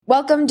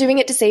Welcome, Doing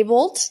It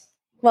Disabled.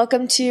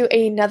 Welcome to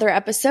another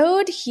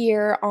episode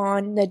here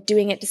on the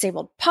Doing It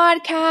Disabled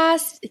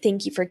podcast.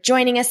 Thank you for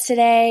joining us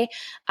today.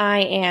 I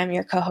am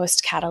your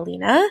co-host,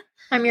 Catalina.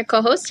 I'm your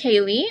co-host,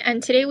 Haley,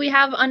 and today we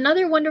have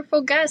another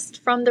wonderful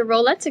guest from the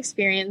Rolettes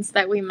experience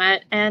that we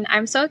met, and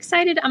I'm so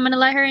excited. I'm going to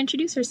let her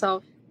introduce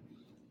herself.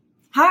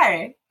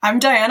 Hi, I'm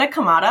Diana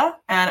Kamada,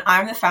 and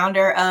I'm the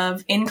founder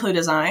of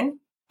Inclusivity,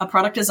 a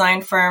product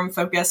design firm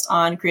focused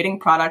on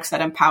creating products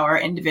that empower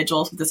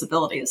individuals with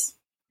disabilities.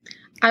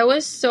 I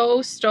was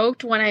so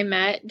stoked when I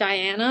met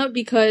Diana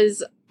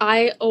because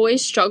I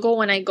always struggle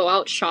when I go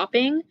out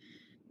shopping.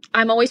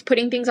 I'm always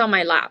putting things on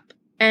my lap.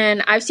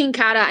 And I've seen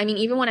Kata,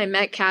 even when I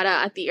met Kata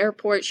at the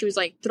airport, she was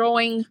like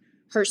throwing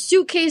her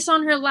suitcase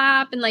on her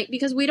lap. And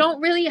because we don't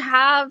really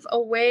have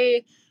a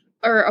way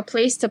or a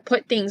place to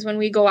put things when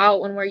we go out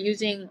when we're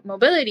using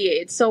mobility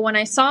aids. So when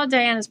I saw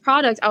Diana's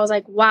product, I was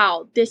like,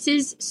 wow, this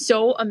is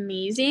so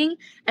amazing.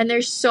 And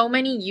there's so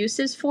many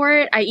uses for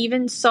it. I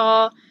even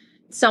saw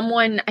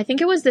someone, I think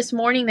it was this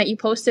morning that you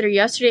posted or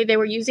yesterday, they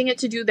were using it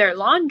to do their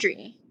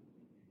laundry.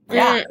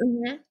 Yeah.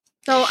 Mm-hmm.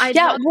 So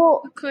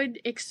you could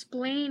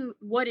explain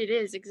what it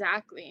is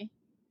exactly.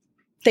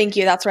 Thank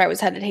you. That's where I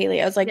was headed,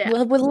 Haley. I was like,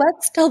 well,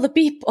 let's tell the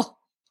people.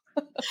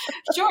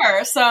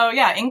 Sure. So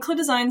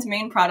Includesign's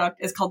main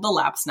product is called the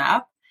Lap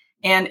Snap,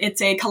 and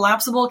it's a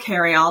collapsible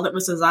carry-all that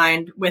was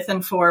designed with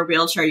and for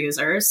wheelchair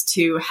users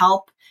to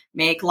help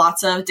make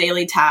lots of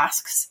daily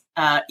tasks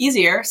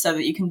easier so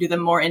that you can do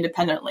them more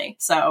independently.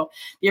 So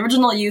the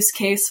original use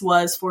case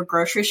was for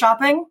grocery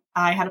shopping.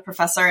 I had a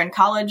professor in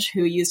college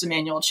who used a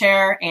manual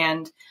chair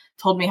and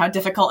told me how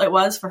difficult it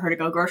was for her to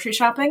go grocery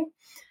shopping.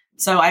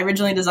 So I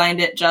originally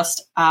designed it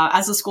just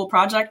as a school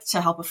project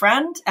to help a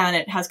friend, and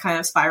it has kind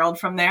of spiraled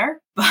from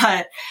there.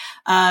 But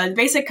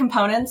basic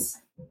components,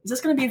 is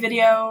this going to be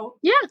video?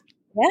 Yeah.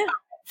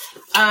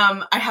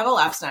 I have a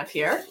Lap Snap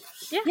here.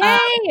 Yeah.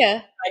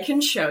 Yay! I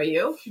can show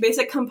you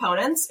basic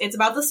components. It's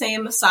about the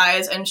same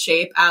size and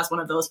shape as one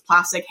of those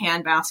plastic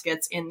hand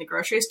baskets in the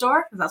grocery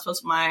store, because that's what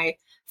my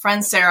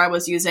friend Sarah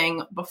was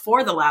using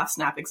before the Lap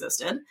Snap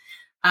existed.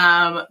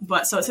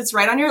 But so it sits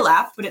right on your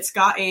lap, but it's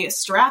got a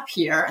strap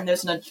here, and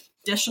there's an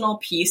additional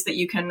piece that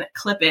you can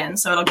clip in.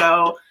 So it'll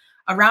go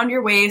around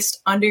your waist,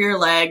 under your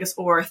legs,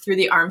 or through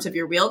the arms of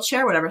your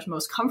wheelchair, whatever's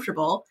most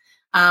comfortable.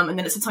 And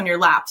then it sits on your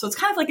lap. So it's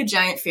kind of like a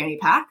giant fanny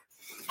pack.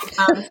 It's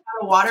got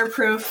a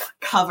waterproof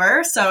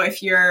cover. So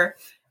if you're,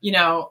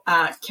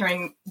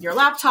 carrying your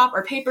laptop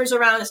or papers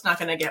around, it's not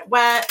going to get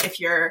wet. If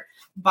you're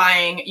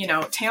buying,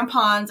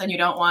 tampons and you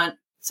don't want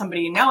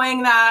somebody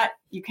knowing that,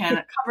 you can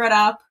cover it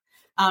up.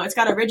 It's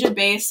got a rigid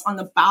base on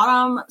the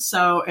bottom,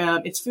 so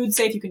it's food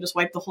safe. You can just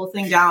wipe the whole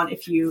thing down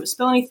if you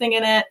spill anything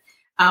in it.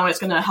 It's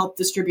going to help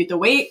distribute the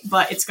weight,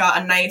 but it's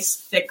got a nice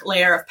thick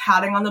layer of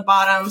padding on the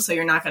bottom, so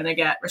you're not going to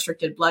get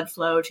restricted blood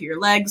flow to your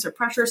legs or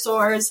pressure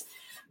sores.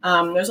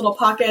 There's little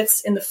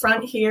pockets in the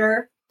front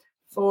here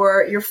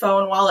for your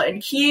phone, wallet, and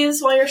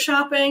keys while you're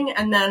shopping.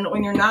 And then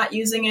when you're not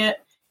using it,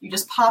 you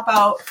just pop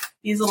out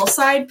these little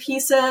side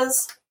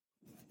pieces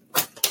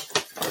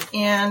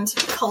and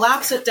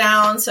collapse it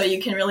down so you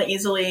can really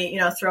easily,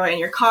 throw it in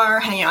your car,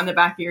 hang it on the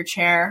back of your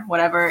chair,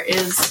 whatever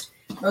is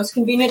most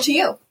convenient to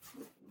you.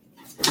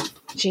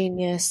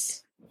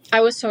 Genius.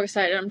 I was so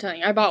excited, I'm telling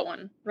you. I bought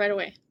one right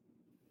away.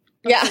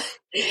 Yeah.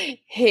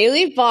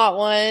 Haley bought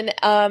one,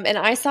 and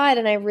I saw it,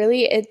 and I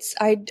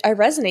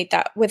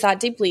resonate with that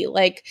deeply,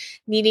 like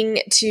needing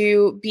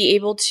to be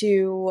able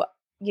to,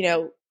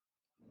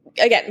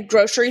 again,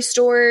 grocery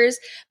stores,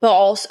 but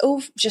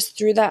also just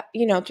through that,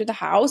 through the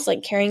house,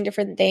 like carrying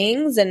different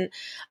things. And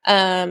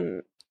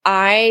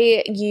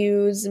I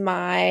use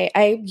my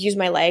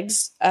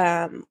legs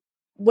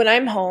when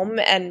I'm home,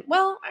 and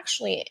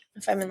actually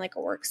if I'm in like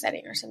a work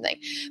setting or something,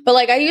 but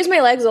I use my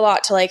legs a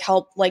lot to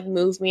help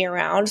move me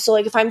around. So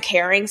if I'm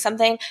carrying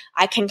something,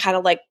 I can kind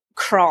of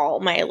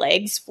crawl my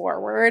legs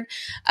forward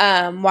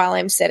while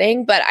I'm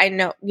sitting. But I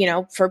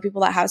know, for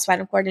people that have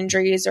spinal cord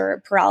injuries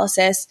or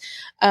paralysis,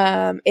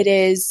 it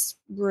is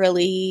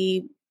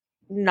really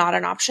not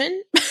an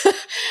option.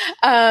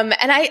 And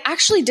I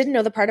actually didn't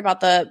know the part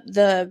about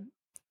the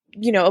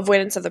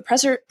avoidance of the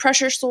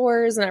pressure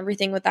sores and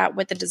everything with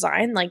the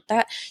design like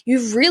that.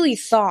 You've really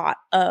thought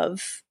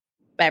of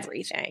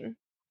everything.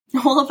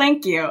 Well,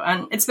 thank you.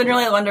 And it's been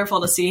really wonderful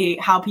to see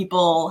how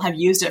people have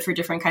used it for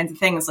different kinds of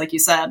things. Like you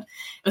said, it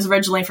was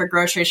originally for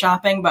grocery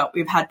shopping, but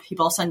we've had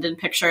people send in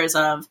pictures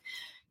of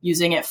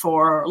using it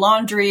for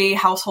laundry,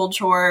 household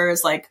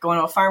chores, like going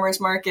to a farmer's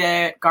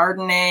market,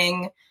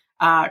 gardening,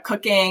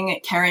 cooking,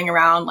 carrying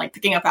around,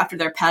 picking up after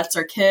their pets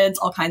or kids,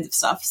 all kinds of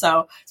stuff.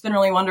 So it's been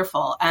really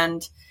wonderful.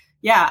 And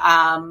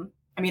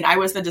I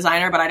was the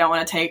designer, but I don't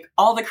want to take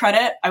all the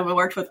credit. I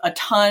worked with a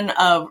ton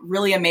of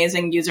really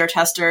amazing user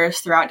testers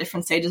throughout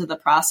different stages of the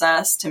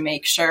process to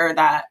make sure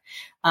that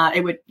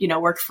it would,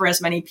 work for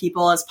as many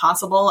people as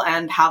possible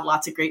and have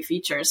lots of great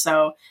features.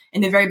 So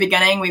in the very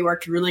beginning, we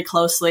worked really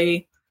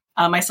closely,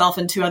 myself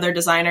and two other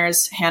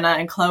designers, Hannah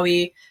and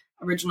Chloe,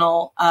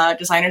 original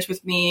designers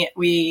with me.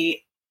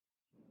 We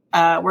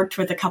worked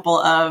with a couple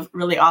of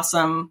really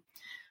awesome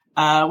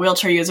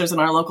wheelchair users in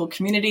our local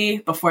community.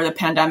 Before the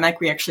pandemic,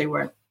 we actually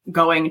were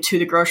going to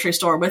the grocery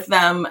store with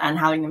them and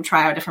having them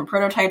try out different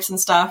prototypes and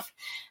stuff.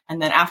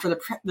 And then after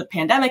the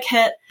pandemic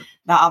hit,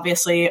 that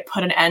obviously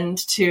put an end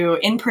to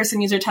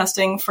in-person user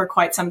testing for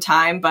quite some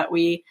time. But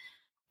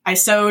I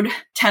sewed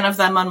 10 of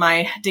them on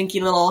my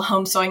dinky little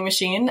home sewing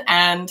machine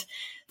and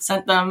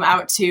sent them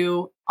out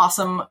to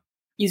awesome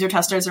user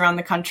testers around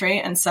the country.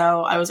 And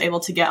so I was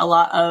able to get a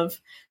lot of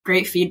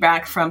great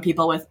feedback from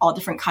people with all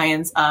different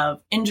kinds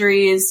of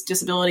injuries,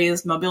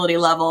 disabilities, mobility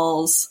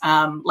levels,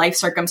 life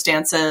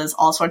circumstances,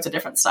 all sorts of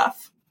different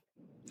stuff.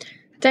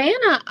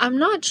 Diana, I'm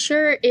not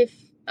sure if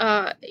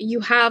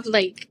you have,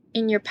 like,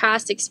 in your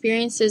past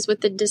experiences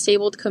with the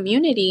disabled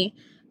community,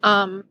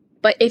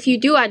 but if you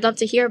do, I'd love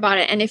to hear about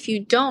it. And if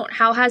you don't,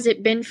 how has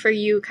it been for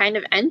you kind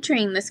of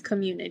entering this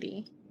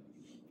community?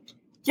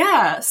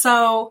 Yeah,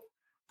 so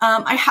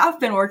I have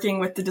been working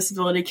with the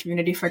disability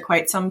community for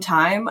quite some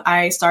time.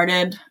 I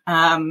started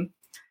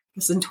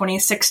this in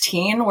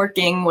 2016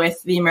 working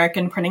with the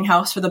American Printing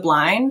House for the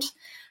Blind,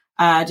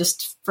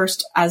 just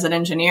first as an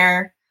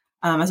engineer,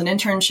 as an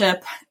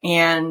internship.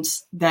 And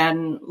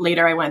then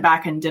later I went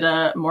back and did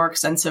a more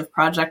extensive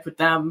project with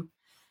them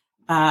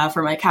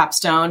for my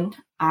capstone.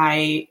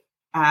 I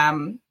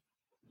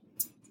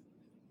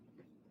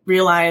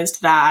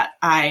realized that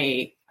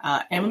I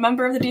am a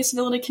member of the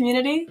disability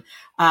community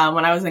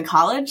when I was in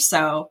college.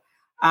 So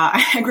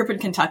I grew up in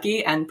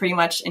Kentucky, and pretty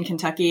much in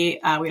Kentucky,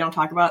 we don't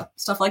talk about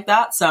stuff like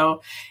that.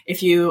 So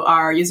if you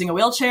are using a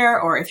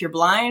wheelchair or if you're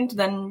blind,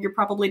 then you're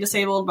probably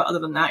disabled. But other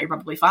than that, you're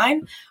probably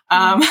fine.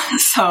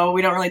 So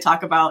we don't really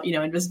talk about,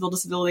 invisible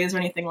disabilities or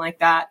anything like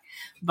that.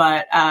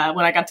 But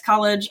when I got to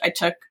college, I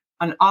took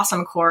an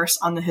awesome course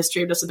on the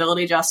history of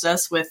disability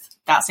justice with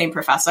that same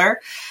professor,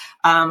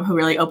 who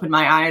really opened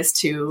my eyes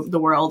to the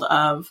world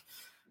of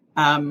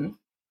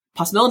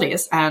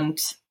possibilities. And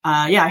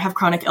I have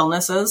chronic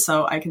illnesses,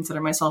 so I consider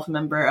myself a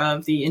member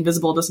of the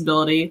invisible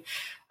disability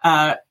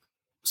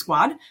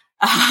squad.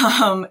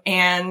 So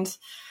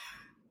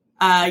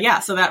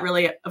that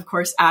really, of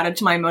course, added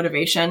to my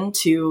motivation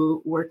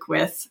to work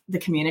with the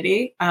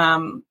community.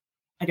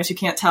 I guess you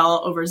can't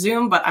tell over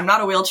Zoom, but I'm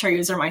not a wheelchair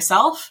user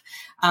myself,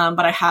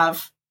 but I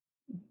have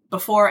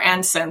before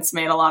and since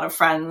made a lot of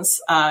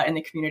friends in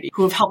the community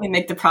who have helped me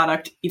make the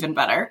product even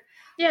better.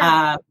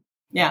 Yeah.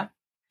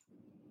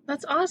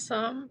 That's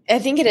awesome. I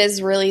think it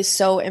is really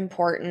so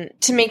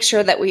important to make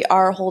sure that we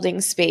are holding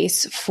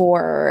space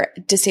for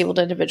disabled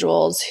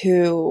individuals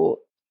who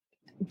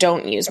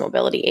don't use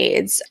mobility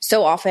aids.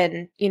 So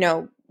often,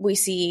 we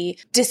see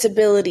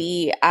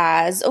disability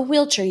as a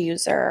wheelchair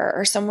user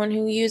or someone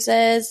who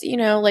uses,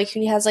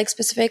 who has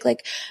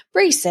specific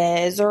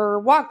braces or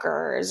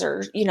walkers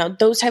or,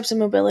 those types of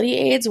mobility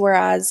aids.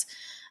 Whereas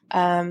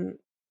a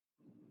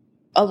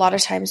lot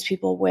of times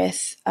people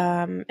with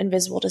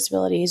invisible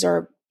disabilities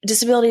or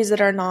disabilities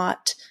that are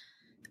not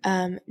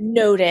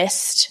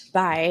noticed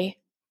by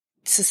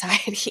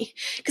society.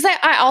 Because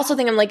I also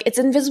think it's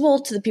invisible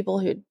to the people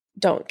who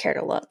don't care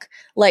to look.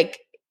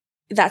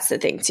 That's the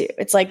thing too.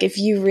 It's if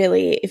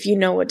you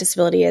know what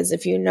disability is,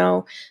 if you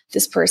know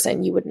this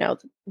person, you would know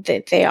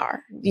that they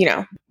are,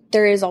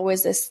 there is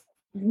always this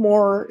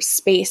more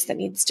space that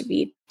needs to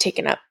be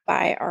taken up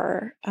by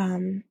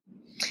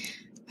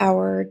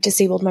our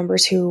disabled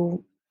members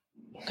who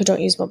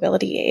don't use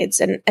mobility aids.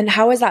 And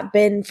how has that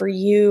been for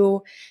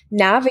you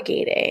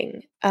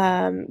navigating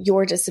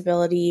your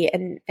disability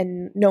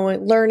and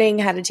learning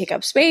how to take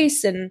up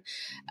space? And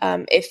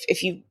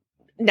if you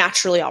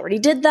naturally already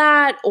did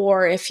that,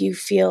 or if you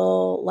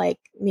feel like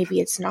maybe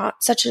it's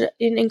not such an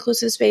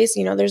inclusive space,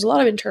 there's a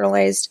lot of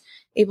internalized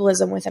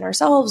ableism within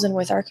ourselves and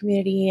with our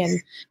community and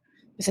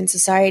within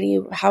society.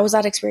 How has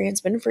that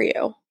experience been for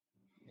you?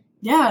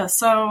 Yeah,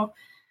 so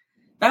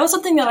that was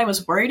something that I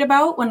was worried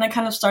about when I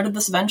kind of started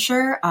this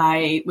venture.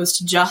 I was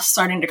just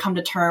starting to come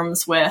to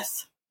terms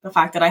with the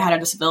fact that I had a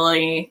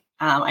disability.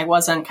 I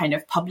wasn't kind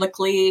of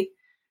publicly,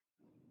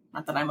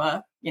 not that I'm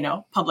a,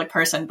 public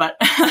person, but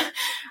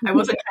I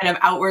wasn't kind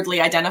of outwardly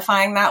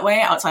identifying that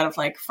way outside of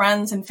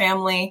friends and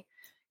family.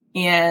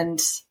 And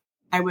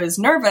I was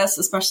nervous,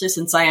 especially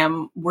since I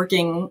am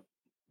working,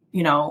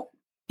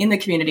 in the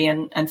community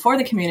and for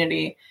the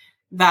community,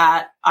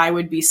 that I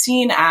would be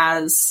seen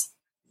as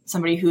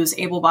somebody who's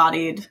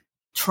able-bodied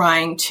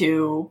trying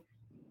to,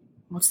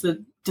 what's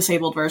the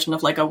disabled version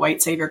of a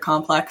white savior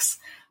complex?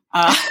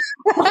 An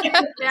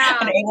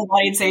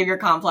able-bodied savior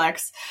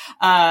complex,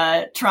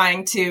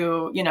 trying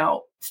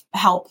to,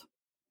 help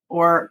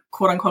or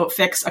quote unquote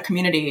fix a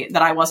community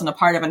that I wasn't a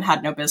part of and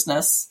had no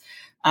business,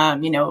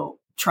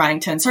 trying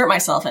to insert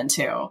myself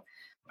into.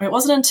 It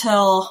wasn't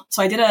until,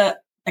 so I did a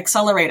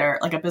accelerator,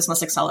 a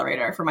business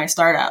accelerator for my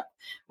startup,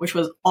 which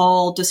was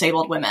all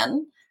disabled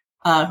women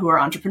who are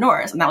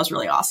entrepreneurs. And that was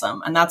really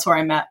awesome. And that's where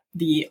I met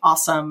the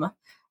awesome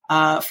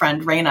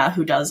friend Raina,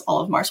 who does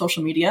all of our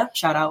social media.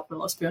 Shout out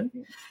Willow Spoon.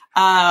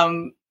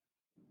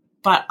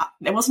 But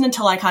it wasn't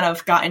until I kind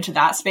of got into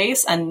that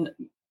space and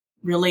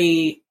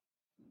really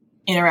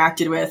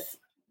interacted with,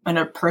 on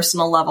a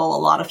personal level, a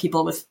lot of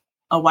people with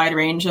a wide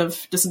range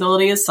of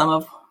disabilities, some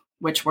of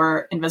which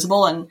were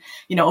invisible. And,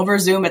 over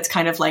Zoom, it's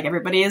kind of like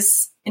everybody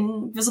is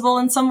invisible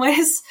in some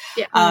ways.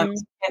 Yeah. You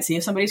can't see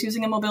if somebody's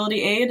using a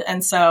mobility aid.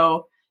 And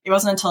so it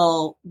wasn't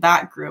until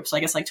that group, so I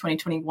guess like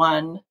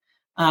 2021,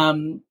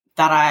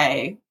 that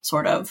I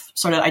sort of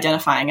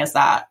identifying as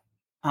that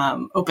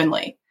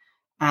openly.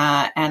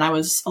 And I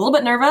was a little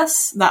bit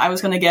nervous that I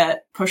was going to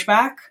get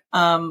pushback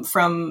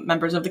from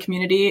members of the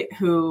community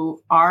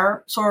who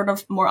are sort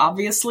of more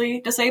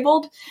obviously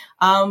disabled.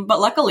 But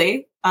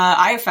luckily,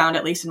 I have found,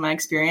 at least in my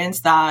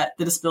experience, that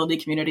the disability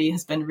community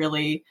has been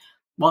really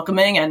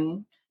welcoming.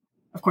 And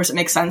of course, it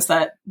makes sense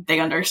that they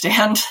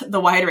understand the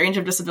wide range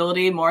of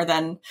disability more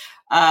than,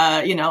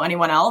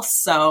 anyone else.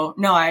 So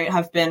no, I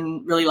have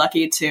been really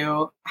lucky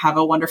to have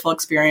a wonderful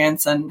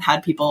experience and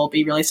had people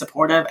be really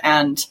supportive,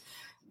 and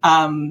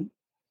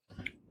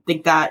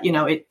think that,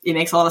 it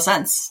makes a lot of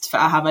sense to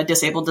have a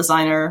disabled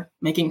designer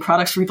making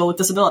products for people with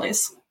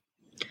disabilities.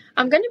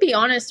 I'm going to be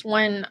honest,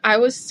 when I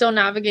was still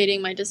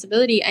navigating my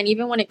disability, and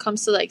even when it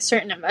comes to like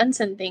certain events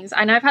and things,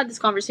 and I've had this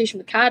conversation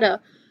with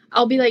Kata,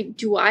 I'll be like,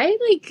 do I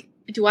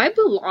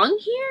belong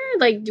here?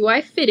 Like, do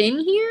I fit in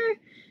here?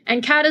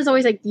 And Kata's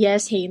always like,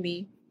 yes,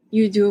 Haley,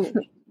 you do.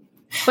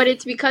 But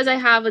it's because I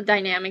have a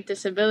dynamic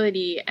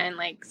disability, and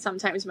like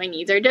sometimes my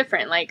needs are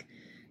different. Like,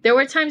 there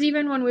were times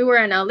even when we were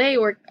in LA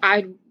where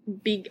I'd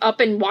be up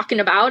and walking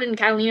about and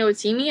Catalina would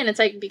see me, and it's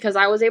like because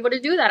I was able to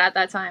do that at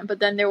that time. But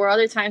then there were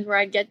other times where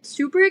I'd get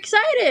super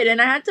excited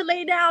and I had to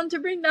lay down to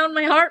bring down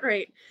my heart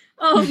rate.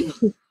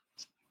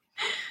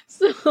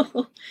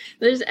 So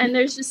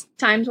there's just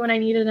times when I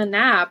needed a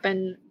nap,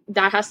 and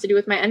that has to do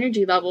with my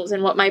energy levels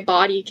and what my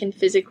body can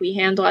physically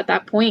handle at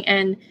that point.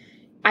 And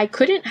I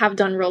couldn't have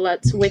done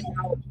roulettes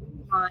without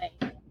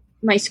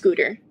my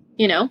scooter,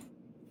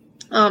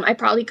 I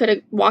probably could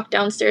have walked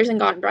downstairs and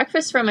gotten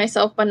breakfast for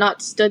myself, but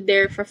not stood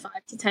there for 5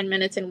 to 10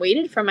 minutes and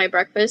waited for my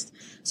breakfast.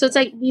 So it's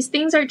like these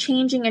things are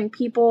changing, and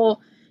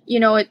people,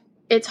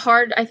 it's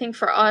hard, I think,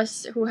 for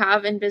us who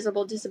have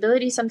invisible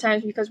disabilities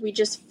sometimes, because we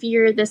just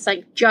fear this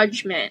like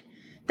judgment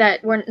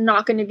that we're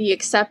not going to be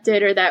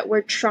accepted, or that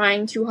we're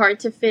trying too hard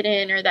to fit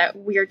in, or that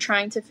we're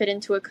trying to fit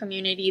into a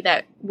community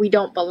that we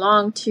don't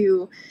belong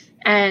to.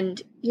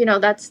 And,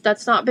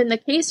 that's not been the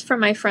case for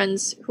my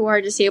friends who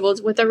are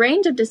disabled with a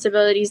range of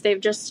disabilities.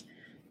 They've just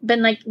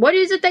been like, what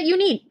is it that you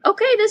need?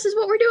 Okay, this is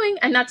what we're doing.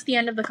 And that's the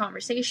end of the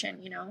conversation,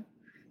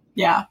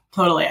 Yeah,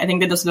 totally. I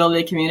think the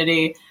disability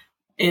community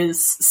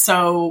is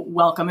so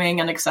welcoming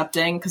and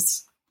accepting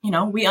because,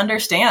 we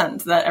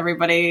understand that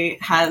everybody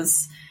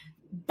has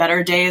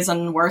better days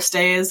and worse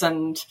days,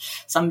 and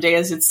some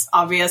days it's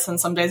obvious and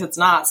some days it's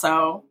not.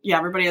 So yeah,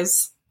 everybody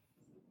is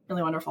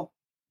really wonderful.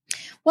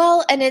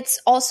 Well, and it's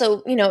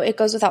also, it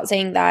goes without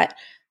saying that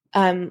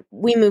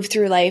we move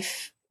through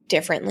life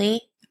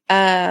differently.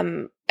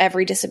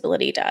 Every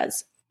disability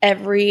does.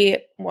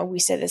 We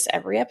say this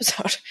every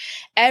episode.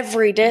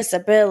 Every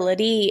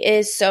disability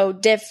is so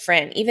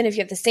different. Even if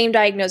you have the same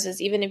diagnosis,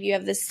 even if you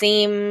have your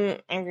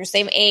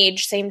same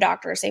age, same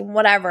doctor, same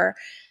whatever,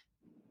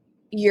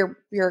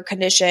 your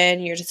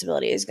condition, your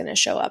disability is going to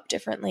show up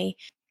differently.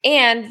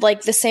 And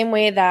like the same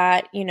way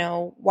that,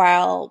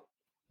 while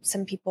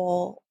some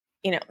people,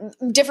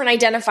 different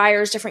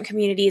identifiers, different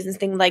communities and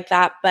things like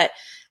that. But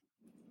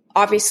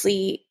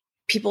obviously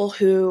people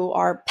who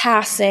are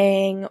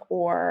passing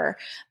or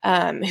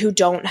who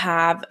don't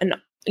have an,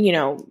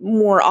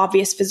 more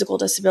obvious physical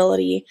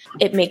disability,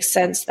 it makes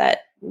sense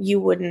that you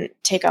wouldn't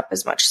take up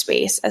as much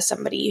space as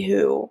somebody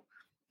who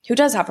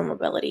does have a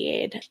mobility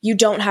aid. You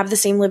don't have the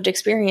same lived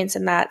experience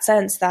in that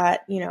sense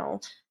that,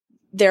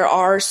 there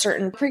are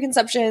certain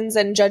preconceptions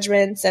and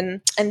judgments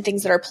and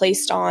things that are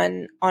placed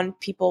on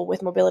people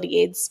with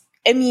mobility aids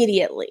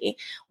immediately.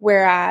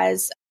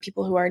 Whereas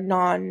people who are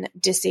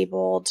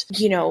non-disabled,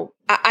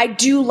 I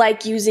do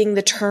like using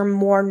the term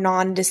more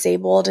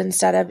non-disabled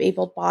instead of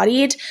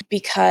able-bodied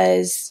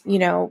because,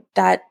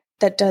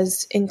 that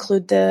does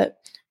include the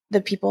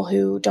people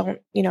who don't,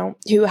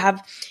 who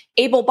have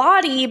able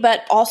body,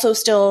 but also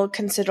still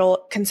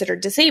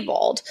considered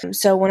disabled.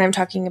 So when I'm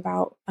talking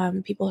about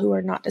people who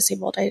are not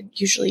disabled, I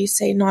usually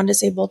say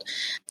non-disabled.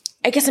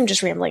 I guess I'm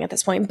just rambling at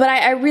this point, but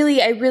I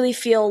really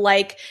feel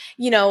like,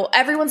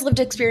 everyone's lived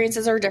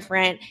experiences are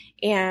different,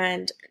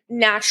 and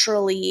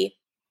naturally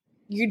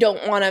you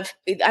don't want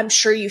to, I'm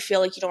sure you feel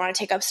like you don't want to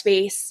take up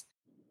space.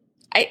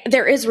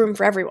 There is room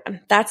for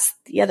everyone. That's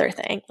the other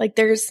thing. Like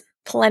there's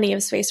plenty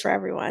of space for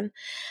everyone.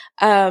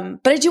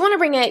 But I do want to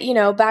bring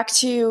it, back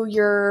to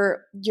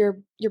your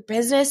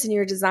business and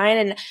your design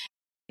and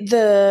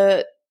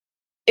the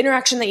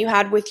interaction that you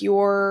had with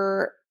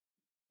your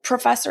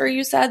professor.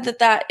 You said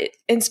that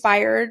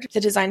inspired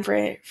the design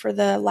for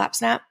the lap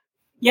snap.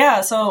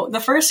 Yeah. So the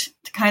first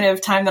kind of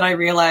time that I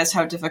realized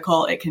how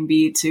difficult it can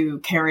be to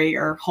carry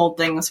or hold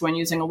things when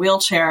using a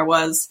wheelchair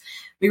was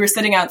we were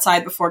sitting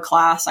outside before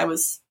class. I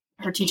was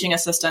her teaching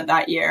assistant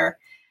that year,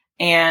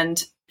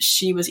 and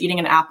she was eating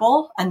an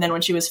apple. And then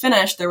when she was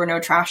finished, there were no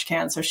trash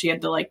cans. So she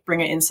had to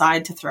bring it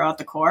inside to throw out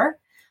the core.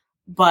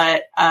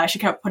 But she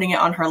kept putting it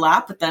on her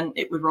lap, but then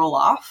it would roll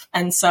off.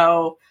 And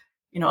so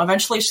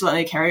eventually she let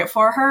me carry it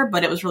for her,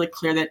 but it was really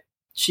clear that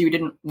she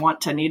didn't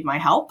want to need my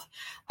help.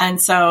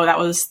 And so that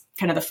was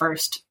kind of the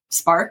first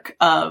spark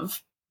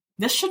of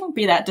this shouldn't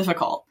be that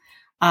difficult.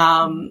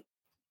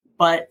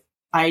 But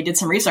I did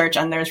some research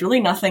and there's really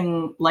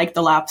nothing like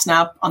the lap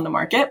snap on the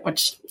market,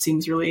 which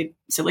seems really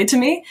silly to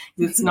me.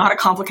 It's not a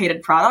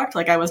complicated product.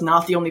 Like I was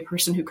not the only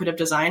person who could have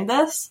designed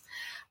this.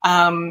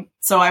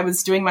 So I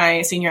was doing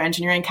my senior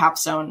engineering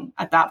capstone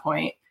at that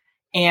point,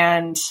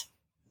 and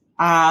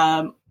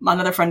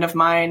another friend of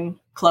mine,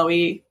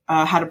 Chloe,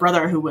 had a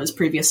brother who was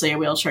previously a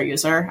wheelchair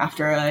user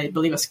after, I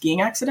believe, a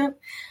skiing accident.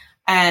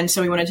 And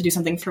so we wanted to do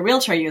something for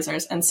wheelchair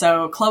users. And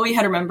so Chloe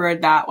had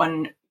remembered that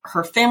when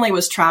her family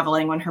was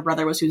traveling, when her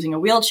brother was using a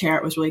wheelchair,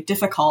 it was really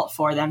difficult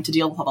for them to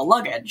deal with all the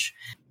luggage.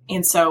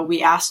 And so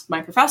we asked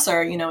my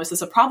professor, is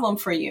this a problem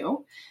for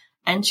you?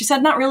 And she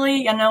said, not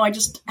really. I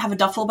just have a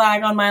duffel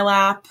bag on my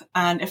lap.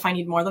 And if I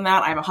need more than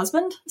that, I have a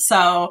husband.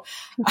 So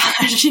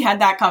she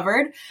had that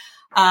covered.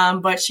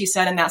 But she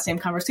said in that same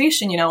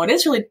conversation, what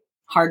is really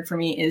hard for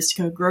me is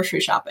to go grocery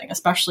shopping,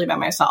 especially by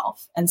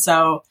myself. And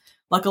so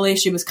luckily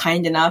she was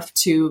kind enough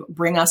to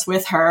bring us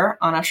with her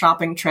on a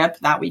shopping trip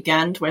that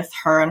weekend with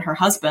her and her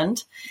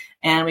husband.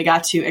 And we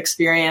got to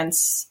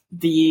experience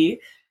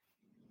the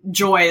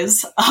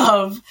joys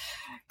of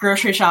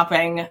grocery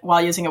shopping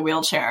while using a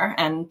wheelchair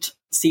and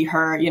see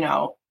her,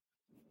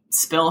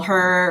 spill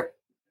her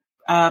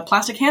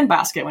plastic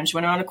handbasket when she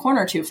went around a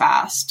corner too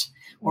fast,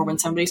 or when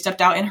somebody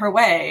stepped out in her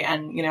way,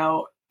 and,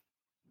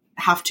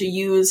 have to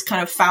use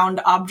kind of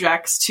found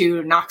objects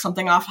to knock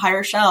something off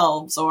higher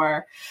shelves,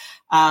 or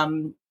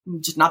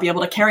just not be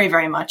able to carry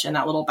very much in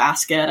that little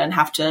basket and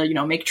have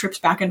to, make trips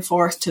back and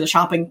forth to the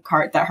shopping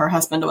cart that her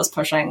husband was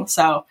pushing.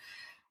 So,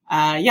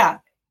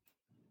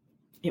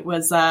 it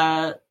was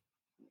kind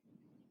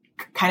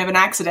of an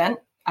accident.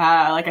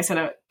 Like I said,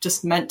 it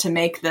just meant to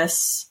make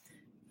this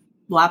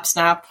lap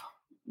snap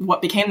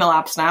what became the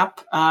lap snap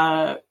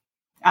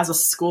as a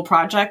school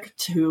project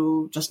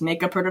to just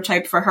make a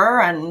prototype for her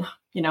and,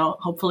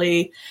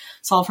 hopefully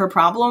solve her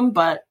problem.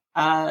 But,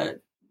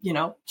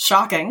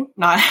 shocking.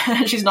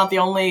 She's not the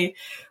only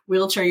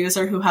wheelchair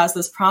user who has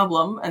this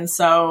problem. And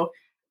so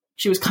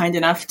she was kind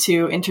enough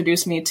to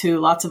introduce me to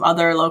lots of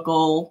other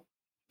local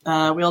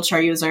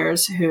wheelchair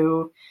users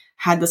who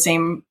had the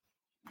same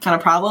kind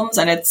of problems.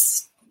 And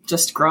it's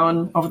just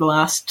grown over the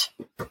last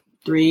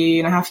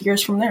 3.5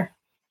 years from there.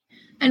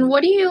 And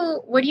what do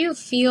you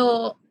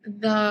feel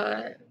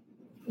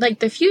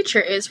the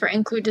future is for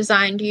Include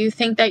Design? Do you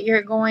think that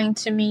you're going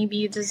to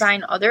maybe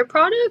design other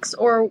products,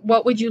 or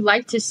what would you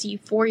like to see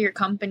for your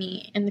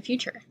company in the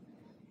future?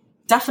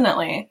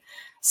 Definitely.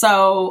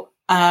 So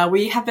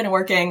we have been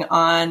working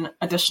on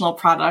additional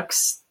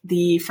products.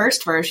 The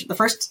first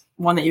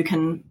one that you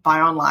can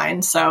buy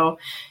online. So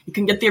you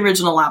can get the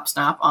original lap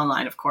snap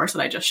online, of course,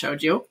 that I just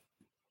showed you.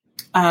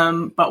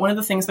 But one of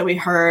the things that we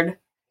heard,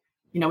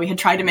 we had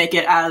tried to make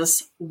it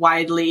as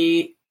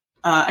widely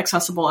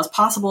accessible as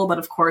possible, but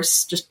of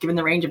course, just given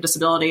the range of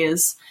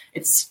disabilities,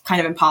 it's kind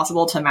of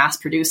impossible to mass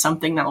produce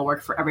something that will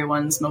work for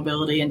everyone's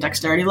mobility and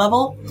dexterity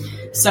level.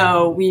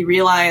 So we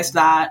realized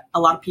that a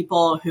lot of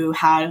people who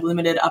had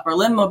limited upper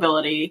limb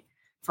mobility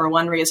for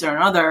one reason or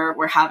another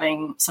were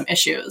having some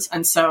issues.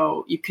 And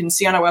so you can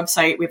see on our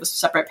website, we have a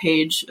separate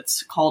page.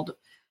 It's called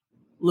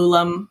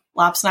LULM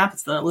Lap Snap.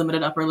 It's the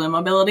limited upper limb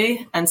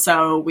mobility. And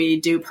so we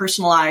do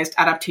personalized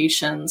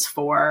adaptations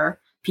for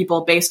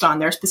people based on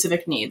their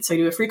specific needs. So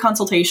you do a free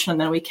consultation,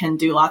 and then we can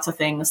do lots of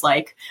things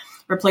like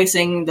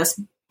replacing this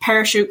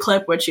parachute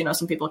clip, which,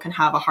 some people can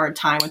have a hard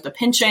time with the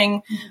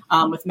pinching,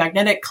 with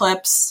magnetic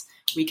clips.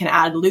 We can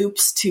add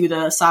loops to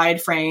the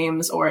side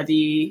frames or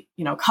the,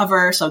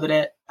 cover so that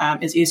it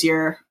is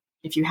easier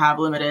if you have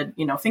limited,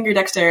 finger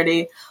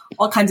dexterity,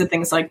 all kinds of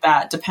things like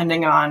that,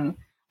 depending on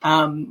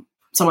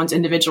someone's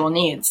individual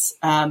needs.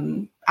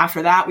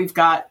 After that, we've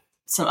got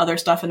some other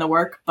stuff in the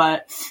works,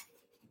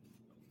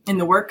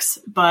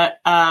 but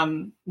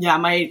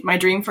my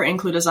dream for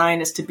Include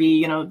Design is to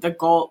be, the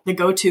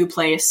go-to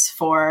place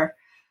for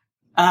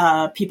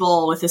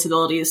people with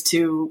disabilities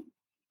to,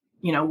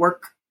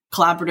 work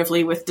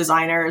collaboratively with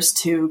designers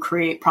to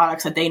create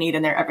products that they need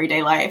in their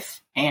everyday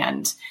life.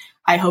 And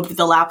I hope that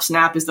the Lap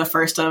Snap is the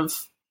first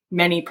of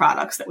many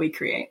products that we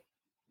create.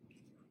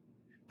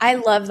 I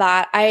love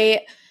that.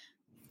 I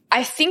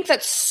think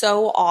that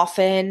so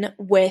often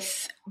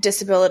with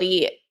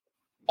disability,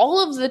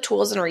 all of the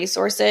tools and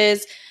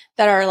resources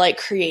that are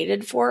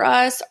created for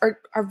us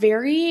are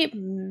very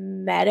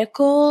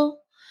medical.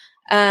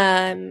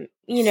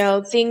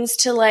 Things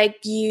to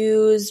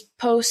use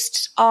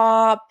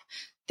post-op,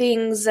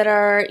 things that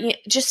are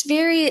just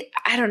very,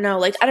 I don't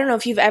know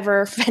if you've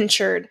ever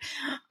ventured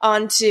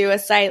onto a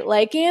site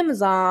like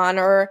Amazon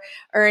or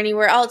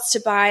anywhere else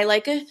to buy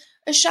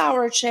a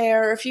shower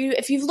chair.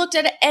 If you've looked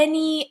at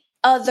any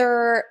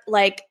other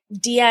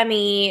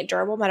DME,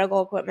 durable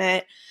medical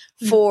equipment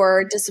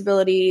for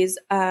disabilities,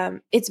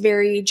 it's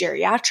very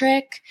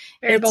geriatric.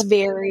 It's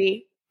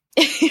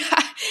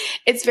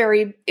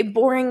very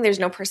boring. There's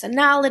no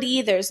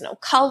personality. There's no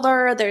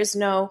color. There's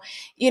no,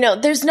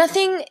 there's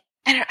nothing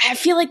and I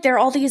feel like there are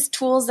all these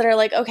tools that are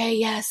like, okay,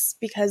 yes,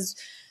 because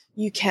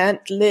you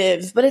can't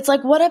live. But it's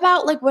like, what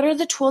about like, what are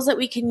the tools that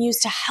we can use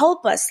to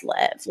help us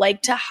live?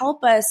 Like to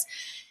help us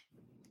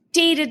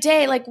day to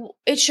day. Like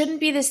it shouldn't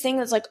be this thing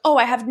that's like, oh,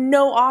 I have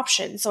no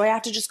option, so I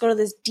have to just go to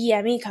this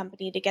DME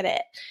company to get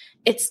it.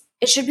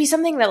 It should be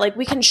something that like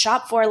we can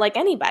shop for like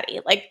anybody,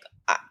 like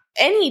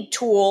any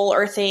tool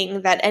or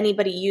thing that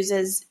anybody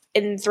uses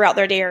throughout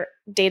their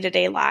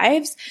day-to-day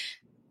lives.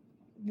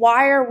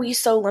 Why are we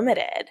so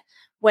limited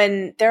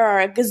when there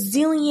are a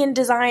gazillion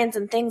designs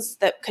and things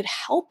that could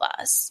help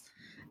us?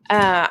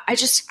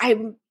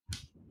 I'm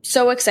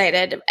so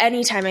excited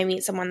anytime I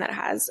meet someone that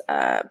has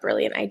a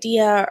brilliant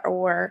idea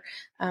or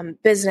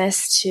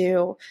business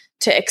to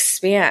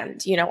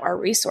expand, our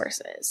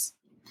resources.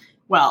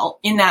 Well,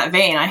 in that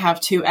vein, I have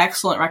two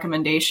excellent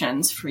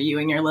recommendations for you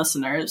and your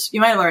listeners.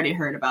 You might have already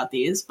heard about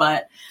these,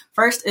 but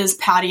first is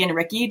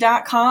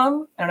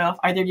pattyandricky.com. I don't know if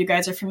either of you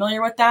guys are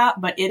familiar with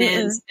that, but it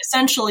is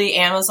essentially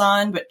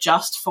Amazon, but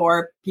just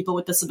for people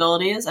with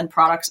disabilities and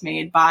products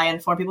made by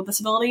and for people with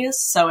disabilities.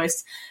 So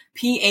it's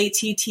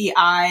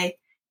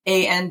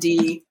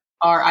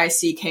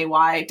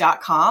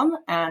pattyandricky.com.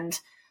 And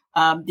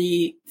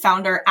the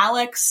founder,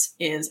 Alex,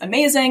 is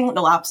amazing.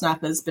 The Lap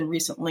Snap has been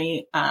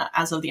recently,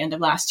 as of the end of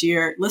last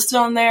year, listed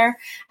on there.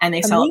 And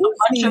they sell a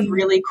bunch of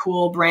really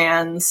cool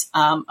brands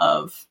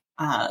of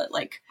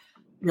like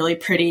really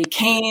pretty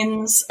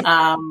canes,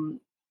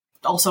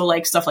 also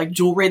like stuff like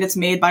jewelry that's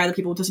made by other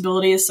people with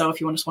disabilities. So if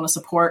you just want to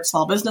support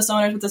small business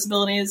owners with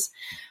disabilities.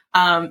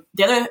 The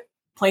other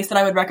place that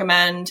I would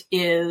recommend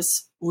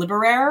is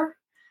Liberare.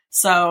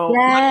 So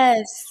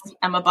yes,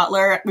 Emma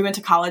Butler, we went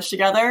to college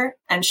together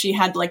and she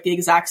had like the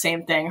exact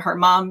same thing. Her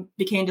mom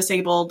became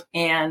disabled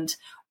and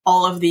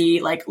all of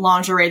the like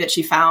lingerie that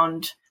she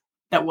found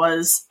that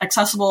was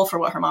accessible for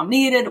what her mom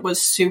needed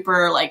was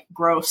super like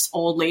gross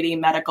old lady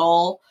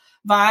medical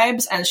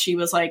vibes. And she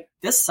was like,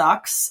 this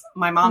sucks.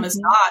 My mom is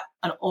not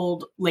an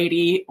old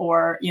lady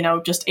or,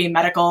 just a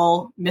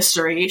medical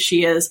mystery.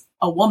 She is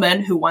a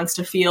woman who wants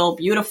to feel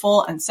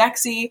beautiful and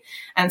sexy.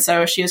 And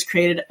so she has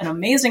created an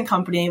amazing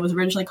company. It was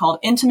originally called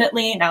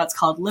Intimately. Now it's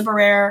called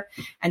Liberare.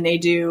 And they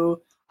do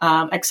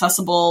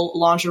accessible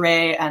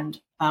lingerie and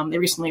they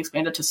recently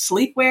expanded to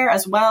sleepwear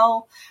as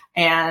well.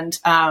 And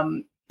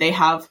they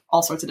have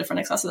all sorts of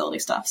different accessibility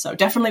stuff. So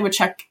definitely would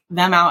check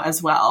them out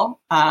as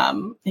well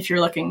if you're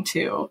looking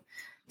to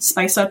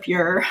spice up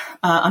your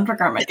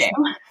undergarment game.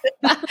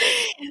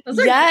 Those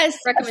are yes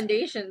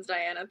recommendations,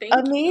 Diana. Thank you.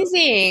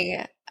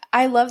 Amazing.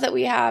 I love that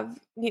we have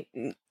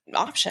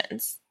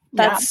options.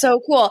 That's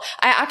so cool.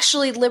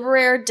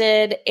 Liberare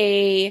did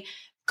a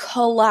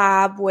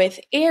collab with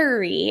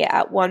Aerie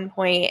at one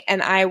point,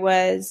 and I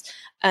was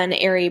an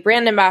Aerie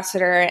brand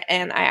ambassador,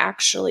 and I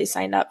actually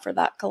signed up for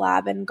that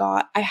collab and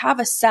I have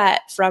a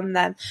set from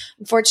them.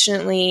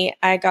 Unfortunately,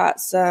 I got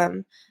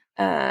some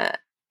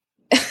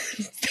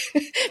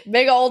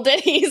big old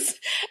ditties,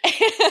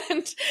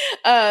 and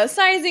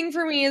sizing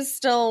for me is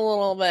still a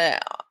little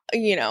bit,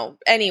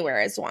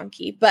 anywhere is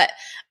wonky, but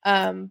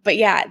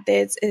yeah,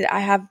 I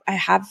have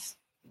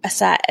a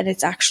set and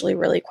it's actually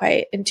really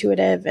quite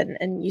intuitive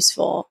and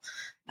useful,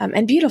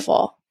 and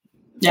beautiful.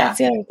 Yeah. That's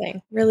the other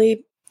thing.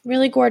 Really,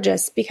 really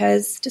gorgeous,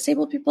 because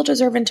disabled people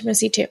deserve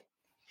intimacy too.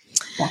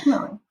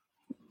 Definitely.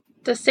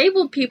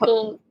 Disabled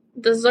people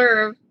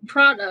deserve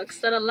products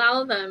that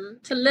allow them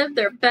to live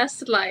their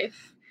best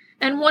life.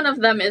 And one of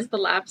them is the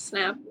Lap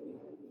Snap.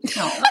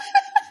 Oh.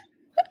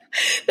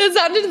 That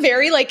sounded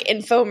very like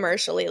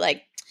infomercially,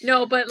 like,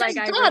 no, but like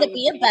there's gotta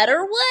be a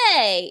better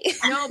way.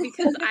 No,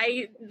 because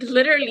I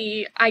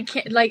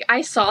can't, like, I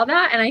saw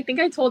that and I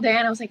think I told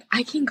Dan, I was like,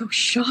 I can go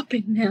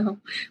shopping now.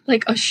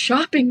 Like a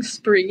shopping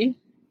spree.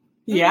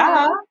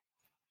 Yeah.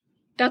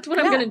 That's what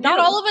I'm going to do. Not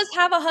all of us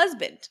have a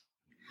husband.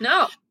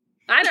 No,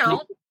 I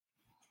don't.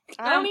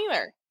 I don't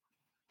either.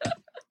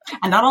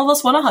 And not all of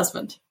us want a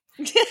husband.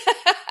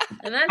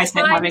 And that's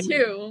fine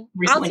too.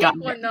 I'll take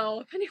one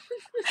though.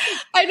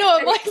 I know.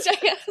 I'm like,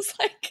 Diana's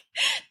like,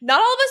 not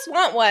all of us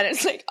want one.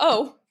 It's like,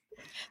 oh,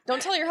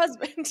 don't tell your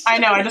husband. I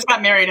know. I just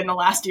got married in the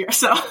last year,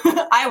 so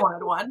I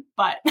wanted one,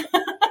 but.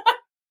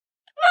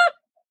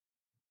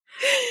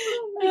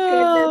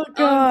 Oh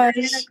gosh.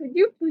 Diana, could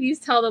you please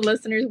tell the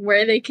listeners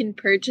where they can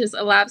purchase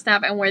a Lap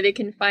Snap and where they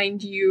can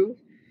find you?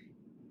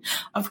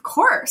 Of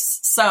course.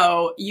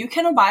 So you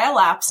can buy a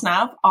Lap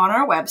Snap on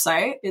our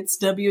website. It's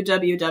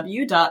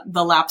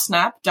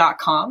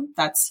www.thelapsnap.com.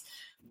 That's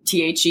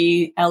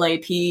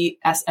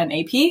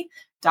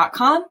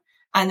THELAPSNAP.com.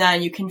 And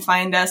then you can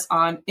find us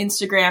on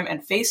Instagram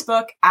and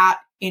Facebook at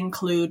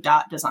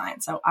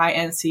include.design. So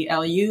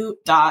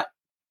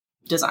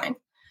INCLU.design.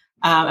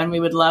 And we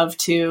would love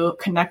to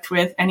connect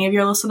with any of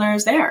your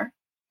listeners there.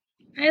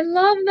 I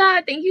love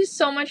that. Thank you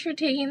so much for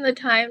taking the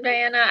time,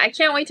 Diana. I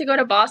can't wait to go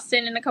to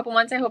Boston in a couple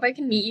months. I hope I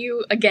can meet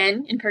you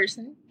again in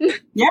person.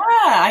 Yeah,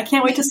 I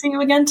can't wait to see you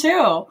again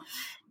too.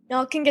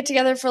 Y'all can get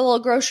together for a little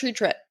grocery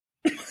trip.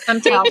 I'm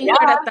taking you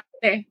to that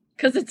day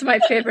because it's my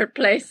favorite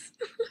place.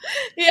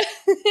 Yeah.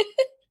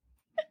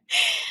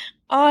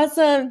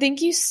 Awesome.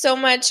 Thank you so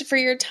much for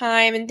your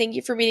time and thank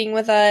you for meeting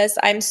with us.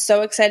 I'm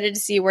so excited to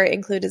see where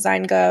Include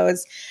Design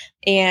goes.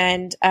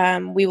 And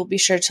we will be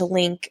sure to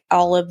link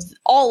all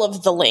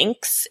of the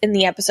links in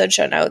the episode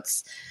show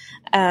notes.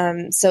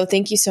 So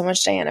thank you so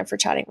much, Diana, for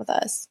chatting with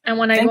us. And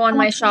when I go on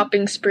my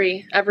shopping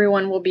spree,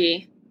 everyone will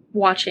be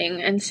watching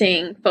and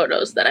seeing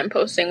photos that I'm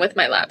posting with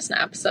my lab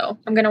snap. So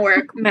I'm going to wear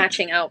a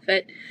matching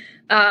outfit.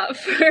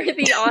 For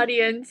the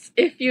audience,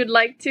 if you'd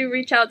like to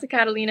reach out to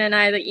Catalina and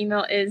I, the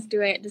email is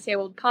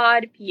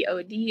doingitdisabled.pod,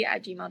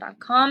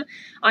 pod@gmail.com.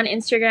 On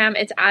Instagram,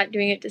 it's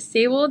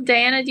 @doingitdisabled.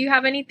 Diana, do you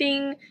have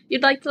anything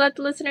you'd like to let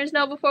the listeners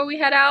know before we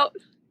head out?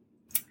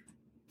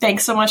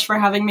 Thanks so much for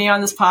having me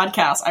on this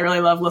podcast. I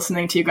really love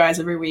listening to you guys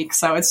every week.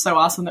 So it's so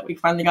awesome that we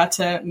finally got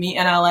to meet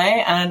in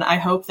LA. And I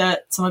hope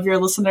that some of your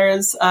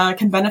listeners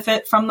can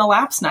benefit from the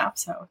lap snap.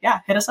 So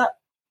yeah, hit us up.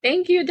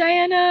 Thank you,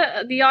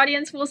 Diana. The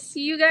audience will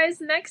see you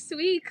guys next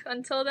week.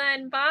 Until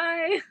then,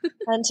 bye.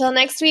 Until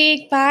next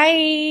week.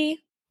 Bye.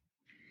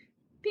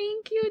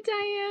 Thank you,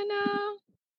 Diana.